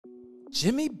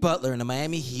Jimmy Butler and the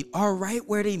Miami Heat are right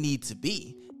where they need to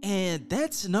be, and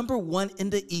that's number 1 in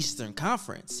the Eastern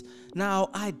Conference. Now,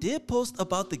 I did post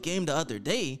about the game the other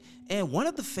day, and one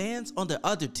of the fans on the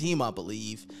other team, I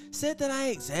believe, said that I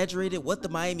exaggerated what the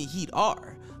Miami Heat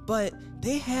are, but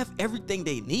they have everything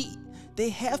they need.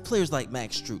 They have players like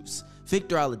Max Strus,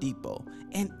 Victor Oladipo,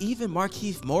 and even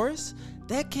Markieff Morris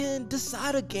that can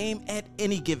decide a game at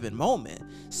any given moment.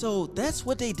 So that's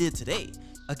what they did today.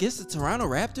 Against the Toronto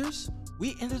Raptors,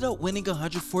 we ended up winning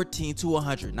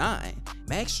 114-109.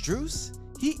 Max Strus,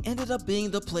 he ended up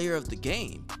being the player of the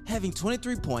game, having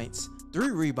 23 points, 3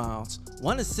 rebounds,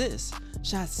 1 assist,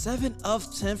 shot 7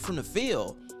 of 10 from the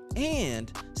field,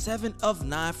 and 7 of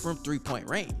 9 from 3-point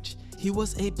range. He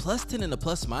was a +10 in the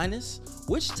plus minus,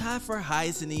 which tied for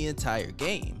highest in the entire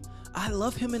game. I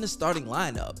love him in the starting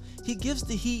lineup. He gives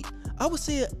the Heat, I would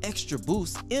say, an extra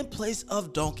boost in place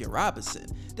of Duncan Robinson.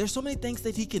 There's so many things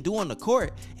that he can do on the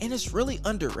court, and it's really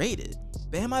underrated.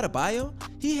 Bam Adebayo,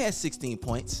 he had 16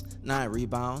 points, 9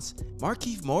 rebounds.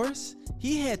 Markieff Morris,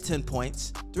 he had 10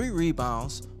 points, 3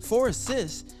 rebounds, 4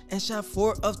 assists, and shot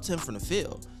 4 of 10 from the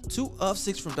field. 2 of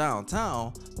 6 from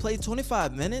downtown, played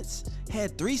 25 minutes,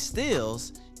 had 3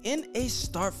 steals in a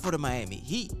start for the Miami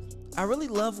Heat. I really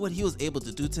love what he was able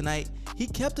to do tonight. He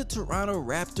kept the Toronto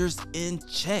Raptors in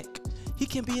check. He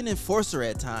can be an enforcer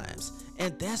at times,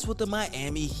 and that's what the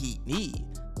Miami Heat need.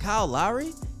 Kyle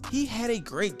Lowry, he had a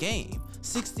great game.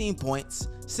 16 points,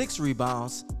 6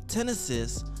 rebounds, 10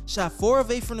 assists, shot 4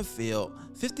 of 8 from the field,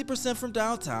 50% from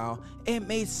downtown, and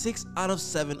made 6 out of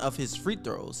 7 of his free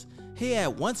throws. He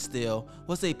had 1 steal,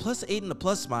 was a +8 in the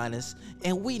plus minus,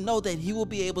 and we know that he will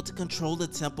be able to control the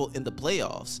tempo in the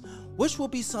playoffs, which will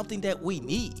be something that we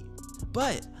need.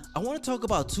 But I want to talk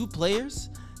about 2 players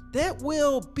that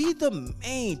will be the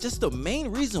main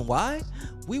reason why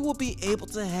we will be able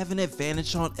to have an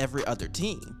advantage on every other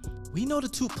team. We know the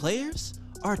 2 players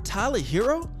are Tyler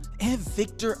Herro and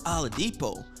Victor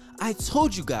Oladipo. I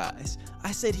told you guys,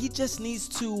 I said he just needs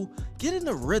to get in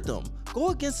the rhythm, go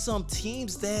against some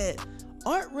teams that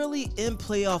aren't really in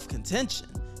playoff contention,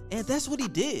 and that's what he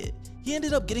did. He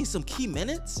ended up getting some key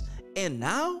minutes, and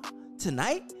now,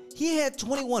 tonight, he had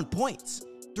 21 points,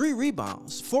 3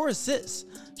 rebounds, 4 assists,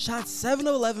 shot 7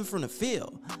 of 11 from the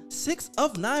field, 6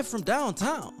 of 9 from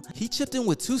downtown. He chipped in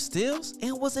with 2 steals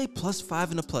and was a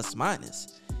 +5 in the plus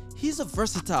minus. He's a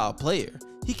versatile player.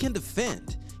 He can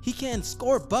defend, he can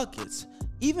score buckets,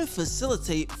 even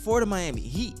facilitate for the Miami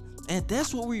Heat, and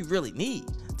that's what we really need.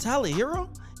 Tyler Herro,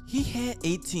 he had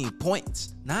 18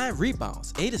 points, 9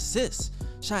 rebounds, 8 assists,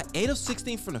 shot 8 of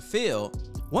 16 from the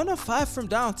field, 1 of 5 from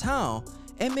downtown,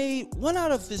 and made 1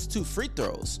 out of his 2 free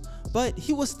throws, but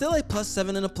he was still a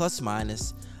 +7 in the plus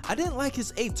minus. I didn't like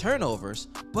his 8 turnovers,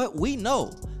 but we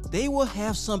know they will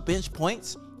have some bench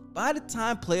points by the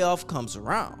time playoff comes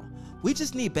around. We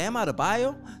just need Bam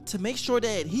Adebayo to make sure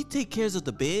that he takes care of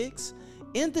the bigs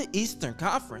in the Eastern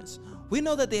Conference. We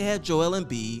know that they have Joel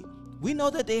Embiid, we know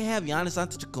that they have Giannis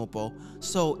Antetokounmpo,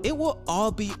 so it will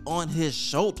all be on his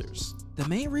shoulders. The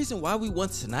main reason why we won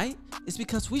tonight is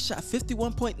because we shot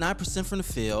 51.9% from the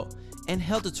field and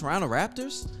held the Toronto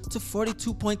Raptors to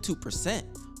 42.2%.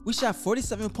 We shot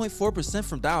 47.4%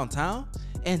 from downtown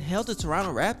and held the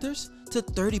Toronto Raptors to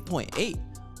 30.8%.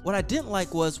 What I didn't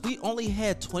like was we only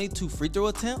had 22 free throw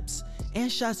attempts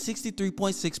and shot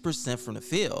 63.6% from the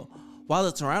field, while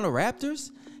the Toronto Raptors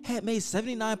had made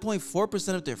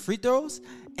 79.4% of their free throws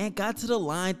and got to the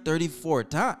line 34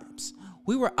 times.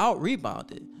 We were out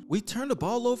rebounded. We turned the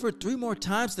ball over 3 more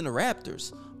times than the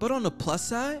Raptors, but on the plus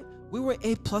side, we were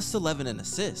a +11 in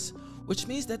assists, which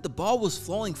means that the ball was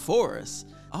flowing for us.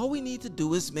 All we need to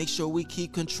do is make sure we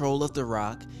keep control of the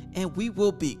rock and we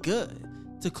will be good.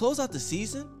 To close out the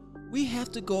season, we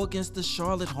have to go against the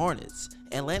Charlotte Hornets,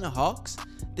 Atlanta Hawks,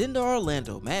 then the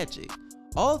Orlando Magic.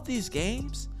 All of these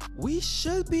games, we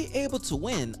should be able to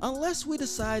win unless we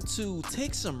decide to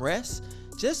take some rest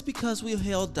just because we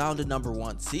held down the number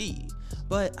 1 seed.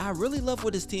 But I really love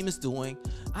what this team is doing.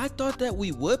 I thought that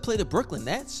we would play the Brooklyn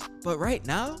Nets, but right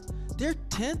now, they're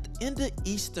 10th in the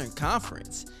Eastern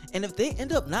Conference. And if they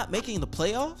end up not making the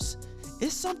playoffs,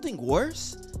 it's something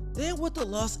worse than what the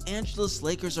Los Angeles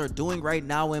Lakers are doing right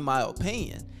now, in my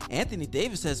opinion. Anthony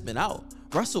Davis has been out.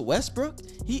 Russell Westbrook,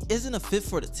 he isn't a fit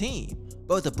for the team.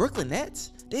 But the Brooklyn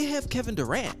Nets, they have Kevin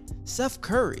Durant, Steph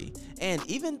Curry, and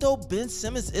even though Ben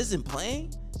Simmons isn't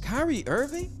playing, Kyrie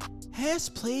Irving has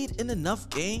played in enough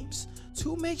games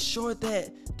to make sure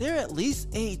that they're at least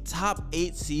a top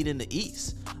 8 seed in the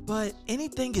East. But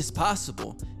anything is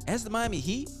possible. As the Miami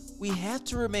Heat, we have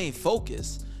to remain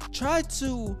focused. Try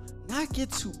to not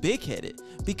get too big-headed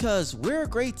because we're a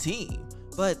great team,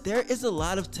 but there is a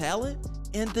lot of talent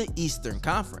in the Eastern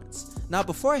Conference. Now,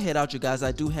 before I head out, you guys,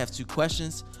 I do have 2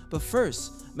 questions, but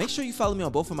first, make sure you follow me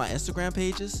on both of my Instagram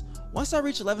pages. Once I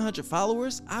reach 1,100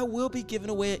 followers, I will be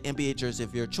giving away an NBA jersey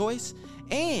of your choice,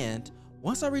 and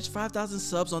once I reach 5,000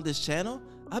 subs on this channel,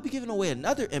 I'll be giving away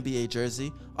another NBA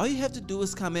jersey. All you have to do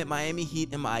is comment Miami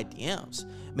Heat in my DMs.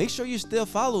 Make sure you're still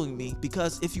following me,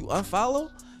 because if you unfollow,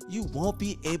 you won't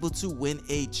be able to win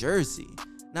a jersey.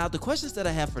 Now, the questions that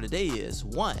I have for today is,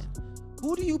 1,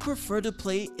 who do you prefer to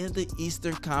play in the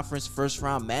Eastern Conference first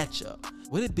round matchup?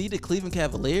 Would it be the Cleveland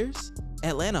Cavaliers,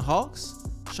 Atlanta Hawks,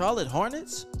 Charlotte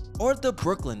Hornets, or the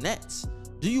Brooklyn Nets?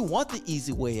 Do you want the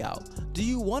easy way out? Do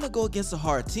you want to go against a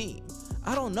hard team?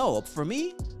 I don't know. For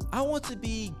me, I want to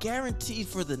be guaranteed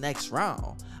for the next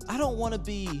round. I don't want to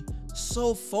be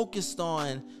so focused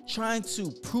on trying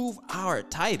to prove our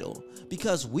title,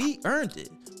 because we earned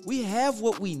it. We have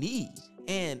what we need,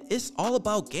 and it's all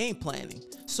about game planning.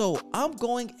 So I'm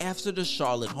going after the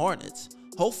Charlotte Hornets.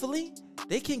 Hopefully,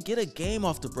 they can get a game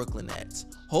off the Brooklyn Nets.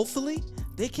 Hopefully,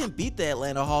 they can beat the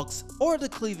Atlanta Hawks or the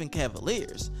Cleveland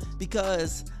Cavaliers,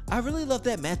 because I really love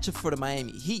that matchup for the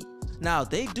Miami Heat. Now,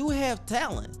 they do have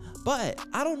talent, but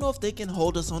I don't know if they can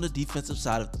hold us on the defensive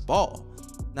side of the ball.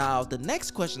 Now, the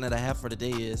next question that I have for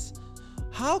today is,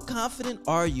 how confident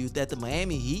are you that the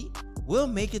Miami Heat will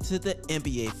make it to the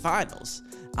NBA Finals?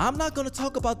 I'm not going to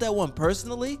talk about that one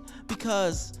personally,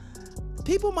 because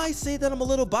people might say that I'm a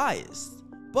little biased,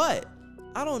 but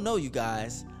I don't know, you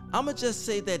guys. I'm going to just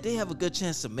say that they have a good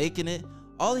chance of making it.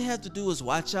 All they have to do is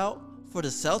watch out for the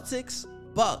Celtics,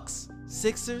 Bucks,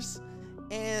 Sixers,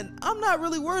 and I'm not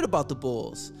really worried about the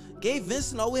Bulls. Gabe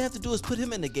Vincent, all we have to do is put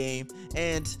him in the game,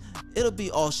 and it'll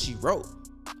be all she wrote.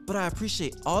 But I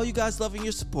appreciate all you guys loving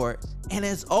your support, and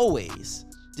as always,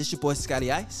 this your boy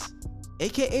ScottyIce,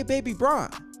 aka Baby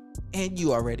Bron, and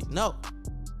you already know,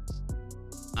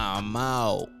 I'm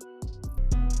out.